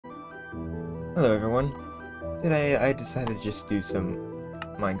Hello everyone. Today I decided to just do some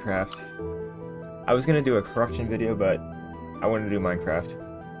Minecraft. I was gonna do a corruption video, but I wanted to do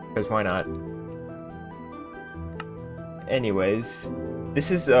Minecraft. Because why not? Anyways, this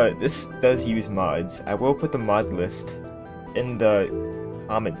does use mods. I will put the mod list in the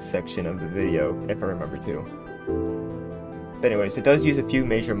comments section of the video, if I remember to. But anyways, it does use a few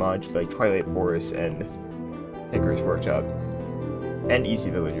major mods like Twilight Forest and Tinker's Workshop. And Easy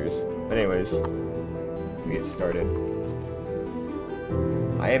Villagers. But anyways, we get started.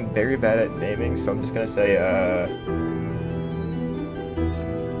 I am very bad at naming, so I'm just gonna say,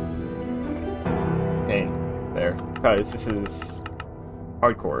 Pain. There. Because this is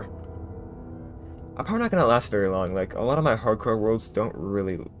hardcore. I'm probably not gonna last very long. Like, a lot of my hardcore worlds don't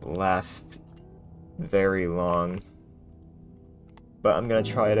really last very long. But I'm gonna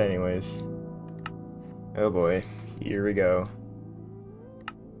try it anyways. Oh boy. Here we go.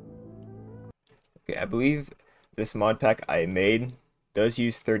 Okay, I believe this mod pack I made does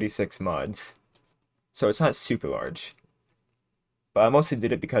use 36 mods, so it's not super large. But I mostly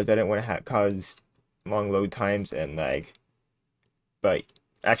did it because I didn't want to cause long load times and lag. But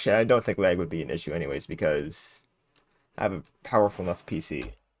actually, I don't think lag would be an issue anyways because I have a powerful enough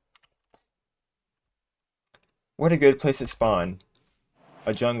PC. What a good place to spawn.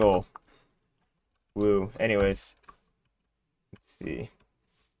 A jungle. Woo. Anyways, let's see.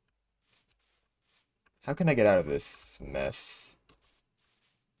 How can I get out of this mess?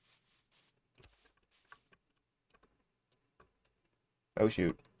 Oh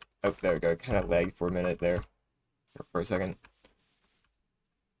shoot. Oh, there we go. Kind of lagged for a minute there. For a second.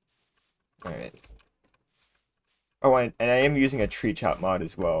 Alright. Oh, and I am using a tree chop mod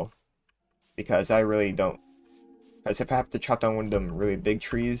as well. Because I really don't... Because if I have to chop down one of them really big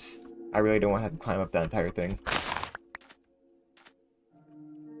trees, I really don't want to have to climb up that entire thing.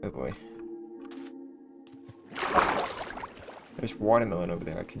 Oh boy. There's watermelon over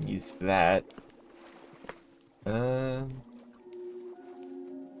there. I can use that. Let's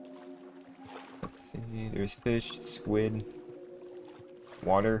see. There's fish, squid,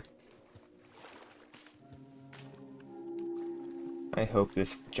 water. I hope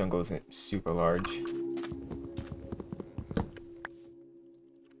this jungle isn't super large.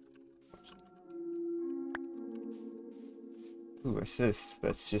 Ooh, what's this?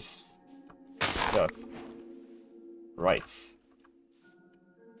 That's just stuff. Rice.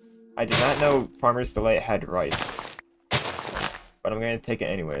 I did not know Farmer's Delight had rice, but I'm going to take it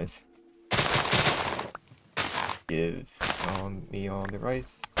anyways. Give me all the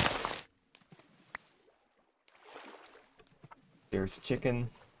rice. There's a chicken.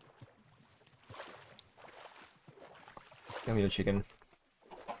 Give me a chicken.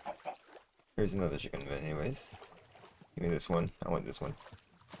 Here's another chicken, but anyways. Give me this one. I want this one.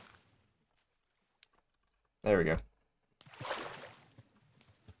 There we go.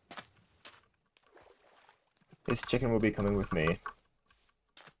 This chicken will be coming with me.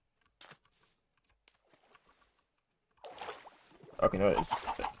 Okay, no,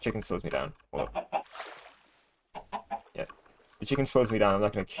 the chicken slows me down. Hold up. Yeah. The chicken slows me down. I'm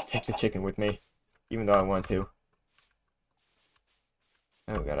not going to take the chicken with me, even though I want to.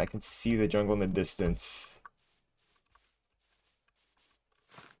 Oh god, I can see the jungle in the distance.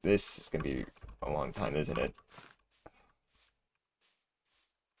 This is going to be a long time, isn't it?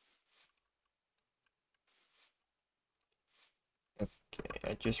 Okay,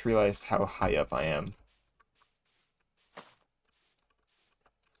 I just realized how high up I am.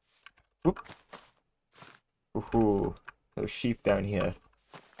 Whoop. Ooh, there's sheep down here.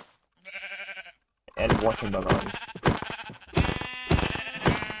 And watermelon.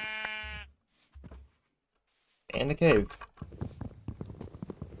 And the cave.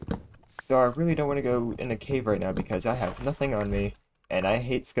 So I really don't want to go in a cave right now because I have nothing on me, and I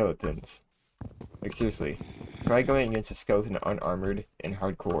hate skeletons. Like seriously, try going against a skeleton unarmored in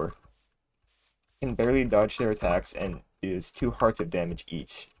hardcore. You can barely dodge their attacks and is 2 hearts of damage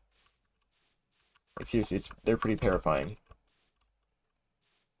each. Like seriously, they're pretty terrifying.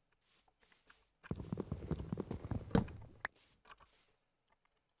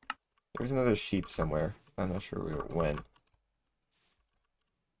 There's another sheep somewhere. I'm not sure where it went.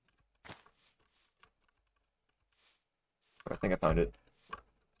 I think I found it.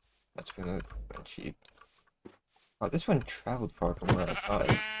 That's from the sheep. Oh, this one traveled far from where I saw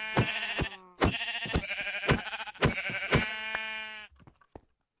it.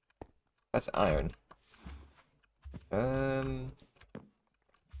 That's iron.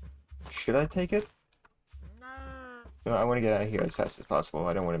 Should I take it? No, I want to get out of here as fast as possible.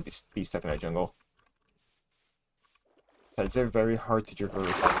 I don't want to be stuck in that jungle. Because they're very hard to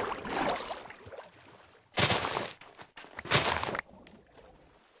traverse.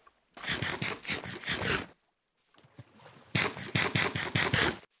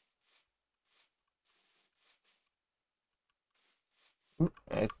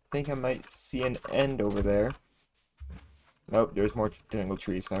 I think I might see an end over there. Nope, there's more jungle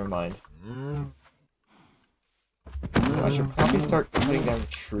trees, never mind. I should probably start cutting down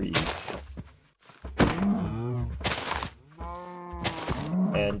trees.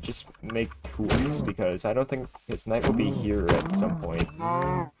 And just make tools, because I don't think his night will be here at some point.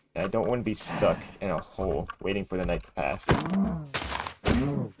 And I don't want to be stuck in a hole, waiting for the night to pass.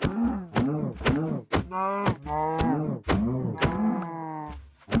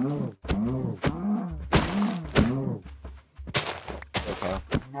 Okay.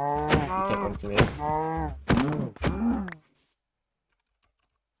 You can't run from me.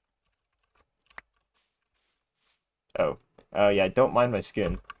 Oh. Yeah, don't mind my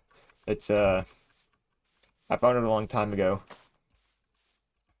skin. It's, I found it a long time ago.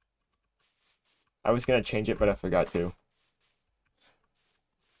 I was gonna change it, but I forgot to.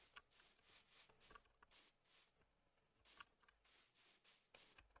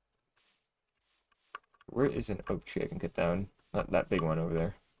 Where is an oak tree I can cut down? Not that big one over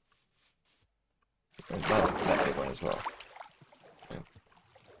there. And not that big one as well.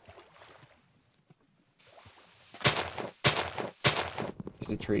 There's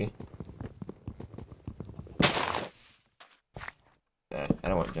a tree. Nah, I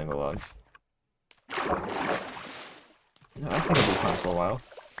don't want jungle logs. No, I think it'll be fine for a while.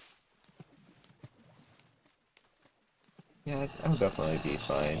 Yeah, I'll definitely be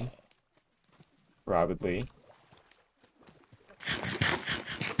fine. Probably.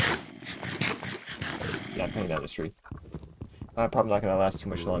 Yeah, I'm cutting down this tree. I'm probably not gonna last too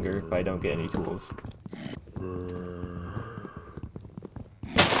much longer if I don't get any tools.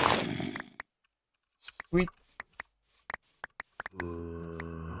 Sweet.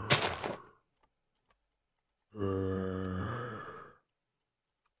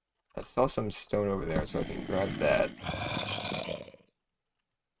 I saw some stone over there, so I can grab that.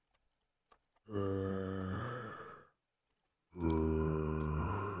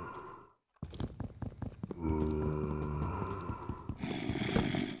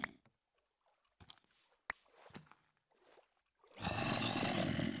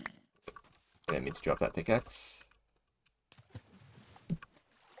 I didn't mean to drop that pickaxe.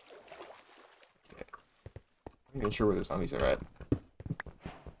 Okay. I'm not even sure where the zombies are at.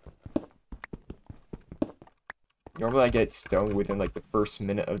 Normally I get stone within like the first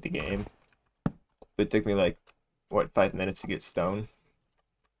minute of the game. But it took me like, what, 5 minutes to get stone?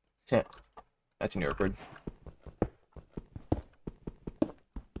 Heh. That's a new record.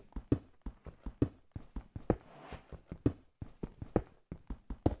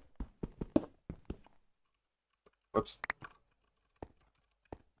 Whoops.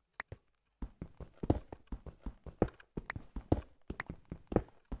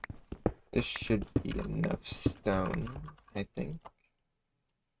 This should be enough stone, I think.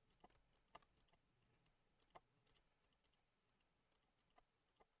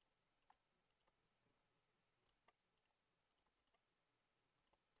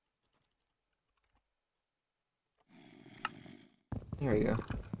 There we go.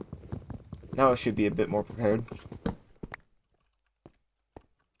 Now I should be a bit more prepared.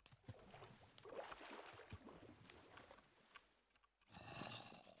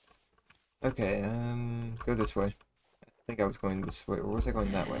 Okay, go this way. I think I was going this way, or was I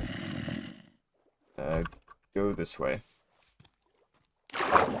going that way? Go this way.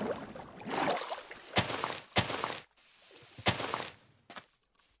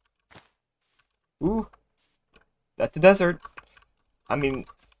 Ooh! That's the desert! I mean,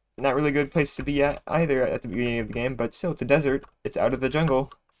 not really good place to be at either at the beginning of the game, but still, it's a desert. It's out of the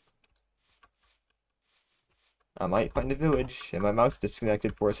jungle. I might find a village, and my mouse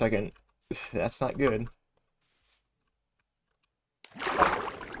disconnected for a second. That's not good.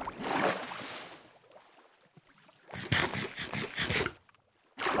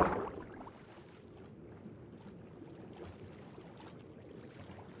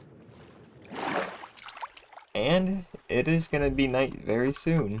 And it is gonna be night very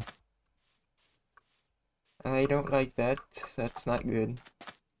soon. I don't like that. That's not good.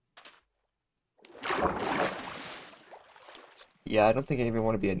 Yeah, I don't think I even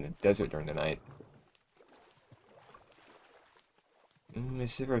want to be in the desert during the night.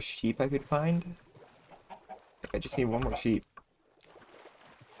 Is there a sheep I could find? I just need one more sheep.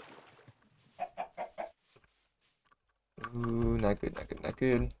 Ooh, not good, not good, not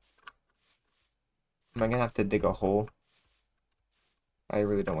good. Am I gonna have to dig a hole? I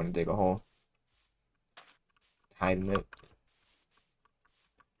really don't want to dig a hole. Hide in it.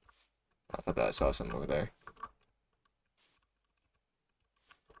 I thought that I saw something over there.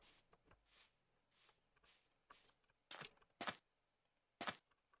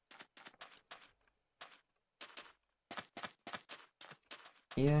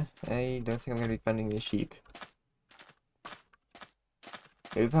 Yeah, I don't think I'm gonna be finding the sheep.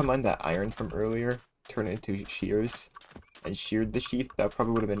 Maybe if I mined that iron from earlier, turn it into shears, and sheared the sheep, that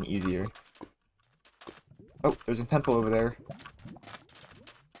probably would have been easier. Oh, there's a temple over there.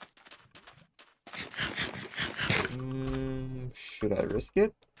 Should I risk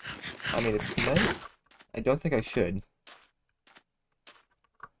it? I mean, it's night. I don't think I should.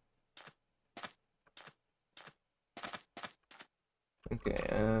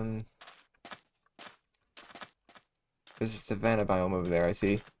 Okay, there's a savanna biome over there, I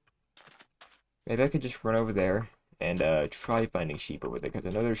see. Maybe I could just run over there and try finding sheep over there, because I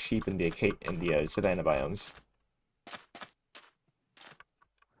know there's sheep in the savanna biomes.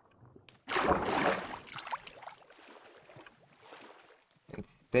 And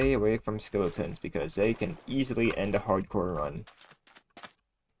stay away from skeletons, because they can easily end a hardcore run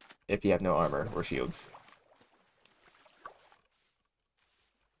if you have no armor or shields.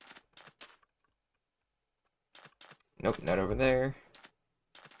 Nope, not over there.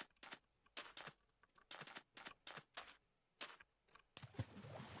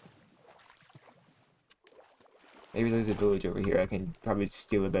 Maybe there's a village over here I can probably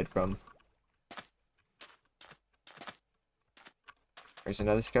steal a bed from. There's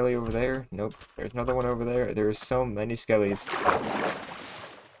another skelly over there. Nope. There's another one over there. There's so many skellies.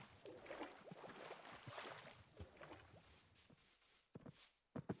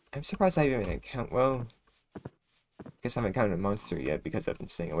 I'm surprised I even encountered. Well, I guess I haven't encountered a monster yet because I've been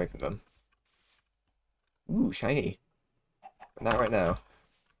staying away from them. Ooh, shiny. But not right now.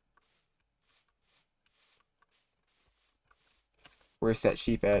 Where's that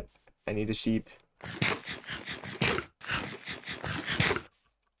sheep at? I need a sheep.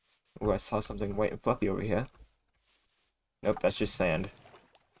 Ooh, I saw something white and fluffy over here. Nope, that's just sand.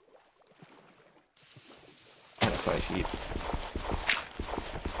 I saw a sheep.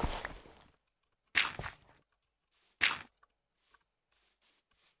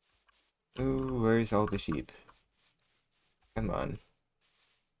 Ooh, where's all the sheep? Come on.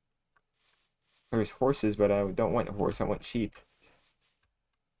 There's horses, but I don't want a horse, I want sheep.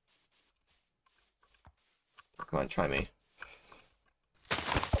 Come on, try me.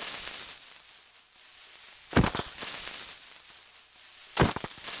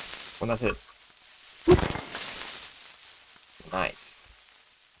 Well, that's it. Nice.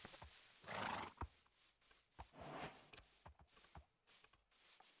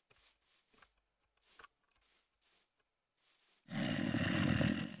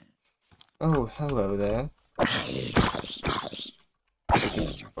 Oh, hello there.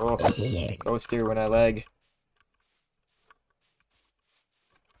 Oh, so scary when I lag.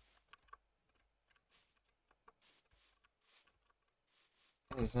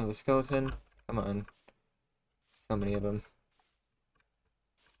 There's another skeleton. Come on. So many of them.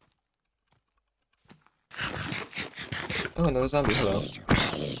 Oh, another zombie. Hello.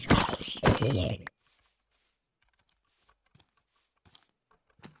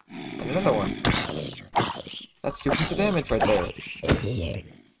 And another one. That's 2 points of damage right there.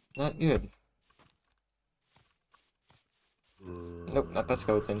 Not good. Nope, not that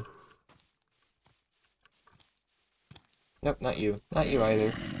skeleton. Nope, not you. Not you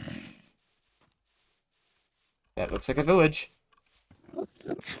either. That looks like a village.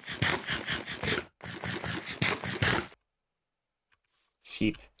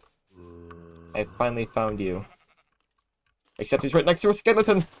 Sheep. I finally found you. Except he's right next to a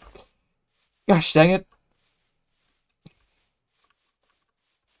skeleton! Gosh dang it!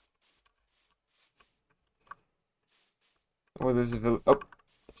 Oh, there's a village. Oh!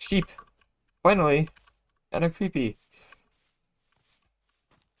 Sheep! Finally! And a creepy.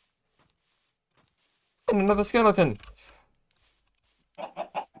 And another skeleton!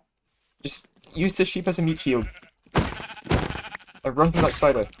 Just use the sheep as a meat shield. I run through that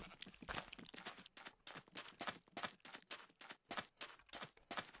spider.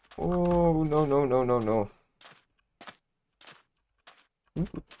 Oh, no, no, no, no, no. Ooh.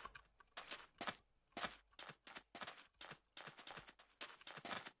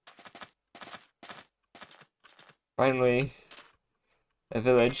 Finally, a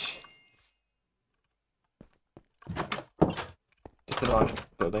village. Just the wrong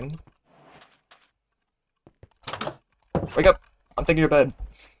building. Wake up! I'm taking your bed.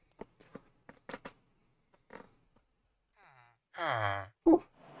 Whew.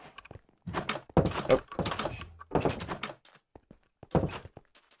 Nope.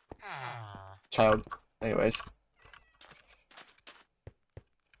 Child. Anyways.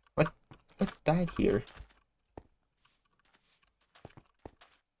 What died here?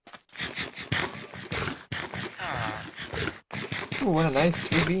 Ooh, what a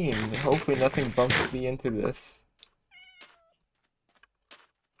nice ravine. Hopefully nothing bumps me into this.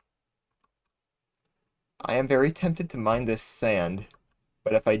 I am very tempted to mine this sand,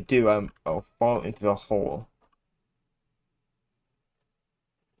 but if I do, I'll fall into the hole.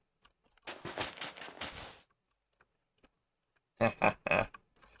 We're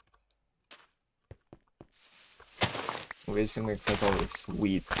just gonna take all this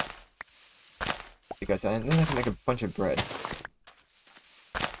wheat. Because then I can make a bunch of bread.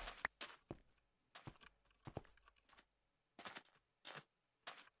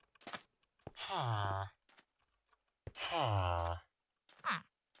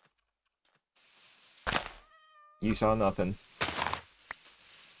 You saw nothing.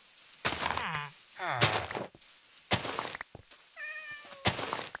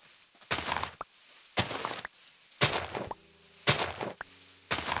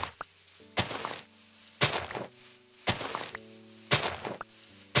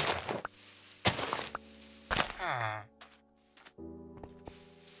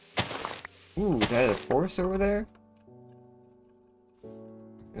 Ooh, is that a forest over there?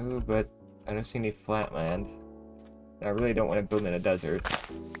 Ooh, but I don't see any flat land. I really don't want to build in a desert.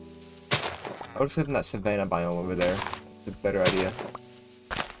 I'll just live in that savanna biome over there. It's a better idea.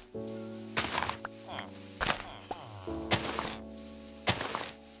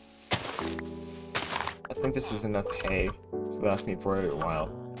 I think this is enough hay to last me for a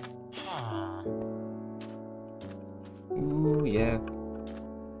while. Ooh, yeah.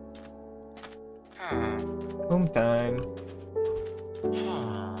 Home time.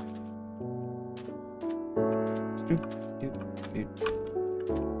 Doop, doop, doop.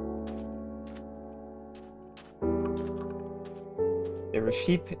 There were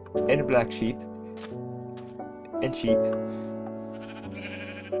sheep and black sheep and sheep.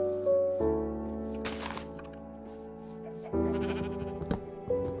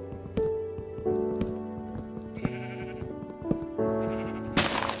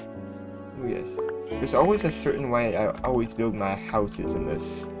 Oh yes. There's always a certain way I always build my houses in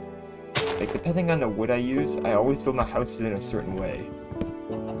this. Like, depending on the wood I use, I always build my houses in a certain way.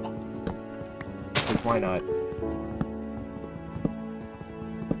 Because why not?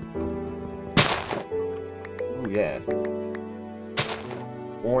 Ooh, yeah.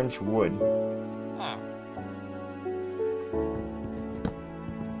 Orange wood.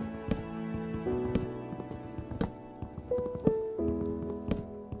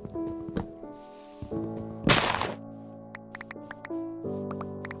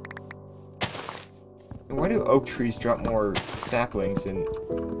 Why do oak trees drop more saplings than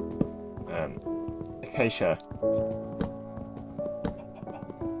acacia?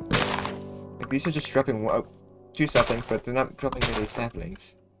 Like, these are just dropping two saplings, but they're not dropping any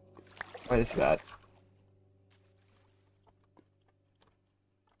saplings. Why is that?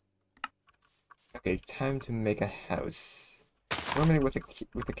 Okay, time to make a house. Normally with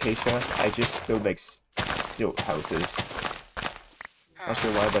acacia, I just build like stilt houses. Not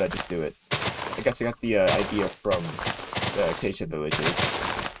sure why, but I just do it. I guess I got the idea from the acacia villages.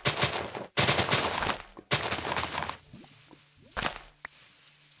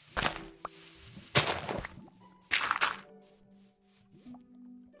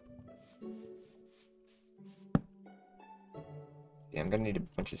 Yeah, I'm gonna need a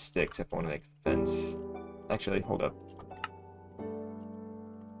bunch of sticks if I want to make a fence. Actually, hold up.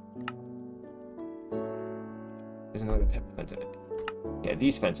 There's another type of fence in it. Yeah,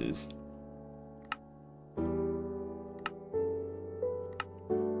 these fences.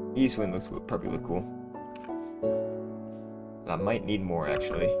 These ones probably look cool. I might need more,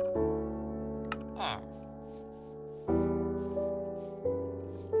 actually.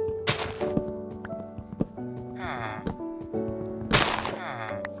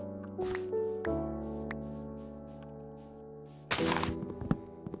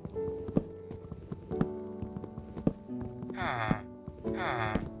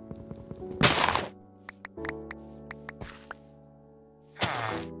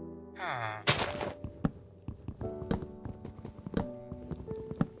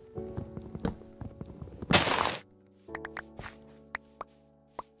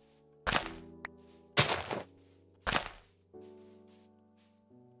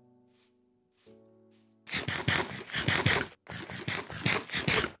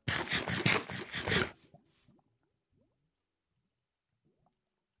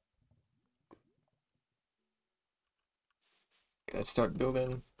 Let's start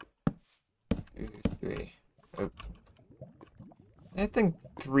building. 2, 3. Oh. I think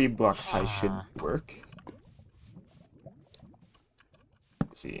 3 blocks high should work.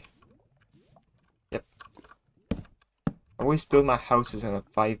 Let's see. Yep. I always build my houses on a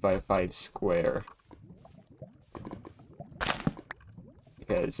 5x5 square.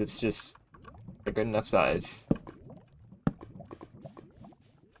 Because it's just a good enough size.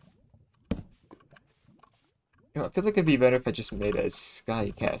 You know, I feel like it'd be better if I just made a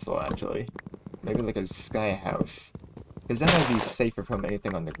sky castle, actually. Maybe like a sky house. Because then I'd be safer from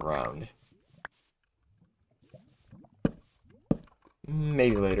anything on the ground.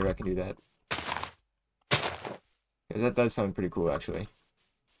 Maybe later I can do that. Because that does sound pretty cool, actually.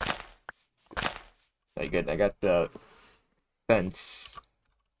 Okay, good. I got the fence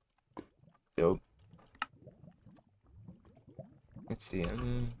built. Let's see. I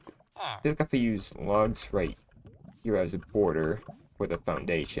feel like if I use logs right here as a border for the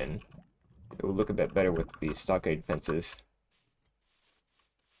foundation, it will look a bit better with the stockade fences.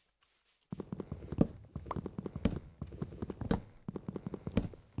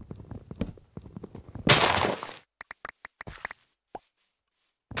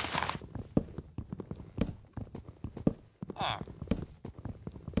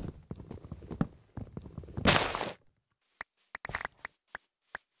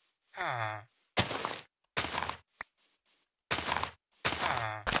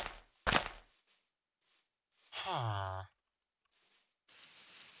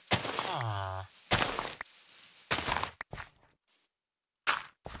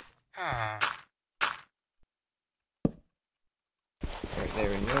 Alright, there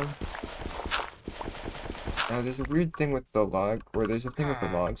we go. Now there's a weird thing with the log, or there's a thing with the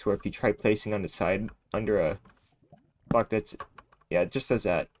logs where if you try placing on the side under a block that's, yeah, it just does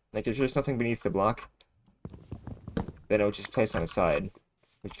that. Like if there's nothing beneath the block, then it'll just place on the side,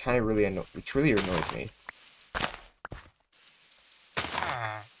 which kind of really annoys me.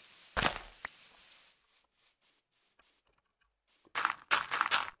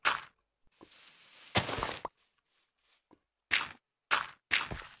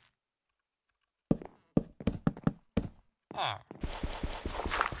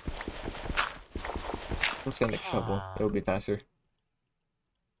 I'm just gonna make a shovel. It'll be faster.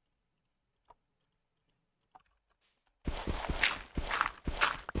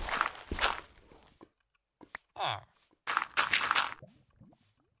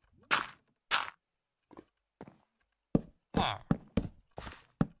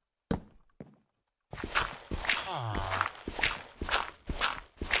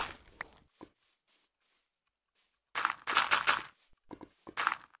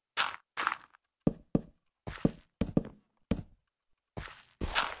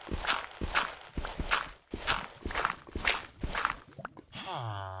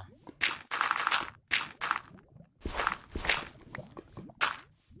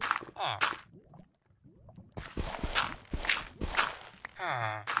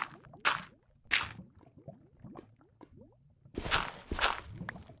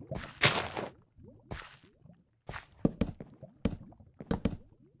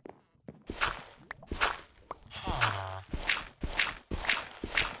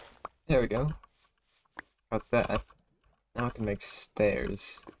 There we go. Got that. Now I can make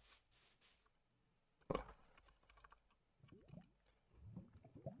stairs.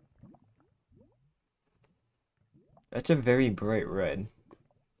 That's a very bright red.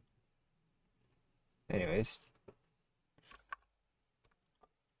 Anyways.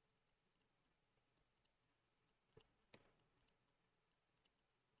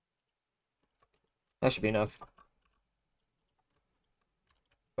 That should be enough.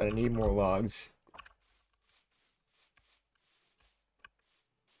 But I need more logs.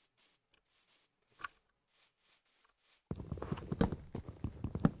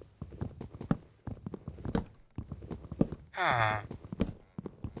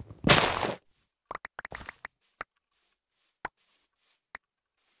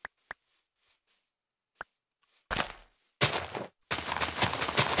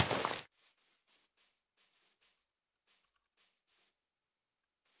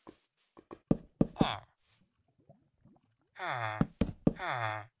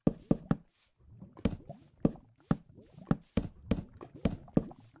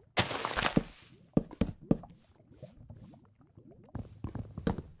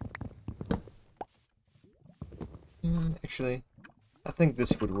 Actually, I think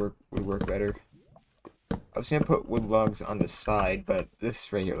this would work better. I was gonna put wood logs on the side, but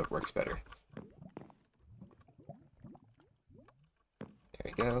this right here works better. There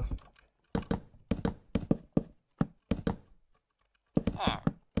we go.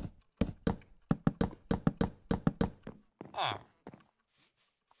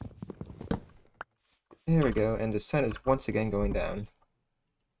 There we go, and the sun is once again going down.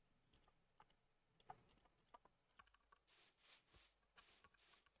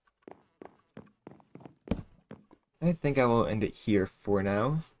 I think I will end it here for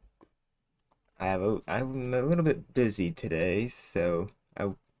now. I'm a little bit busy today, so I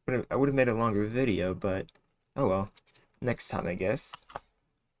would have made a longer video, but oh well, next time I guess.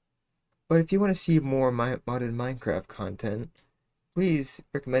 But if you want to see more modded Minecraft content, please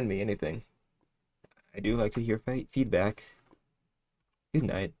recommend me anything. I do like to hear feedback. Good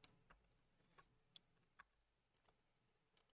night.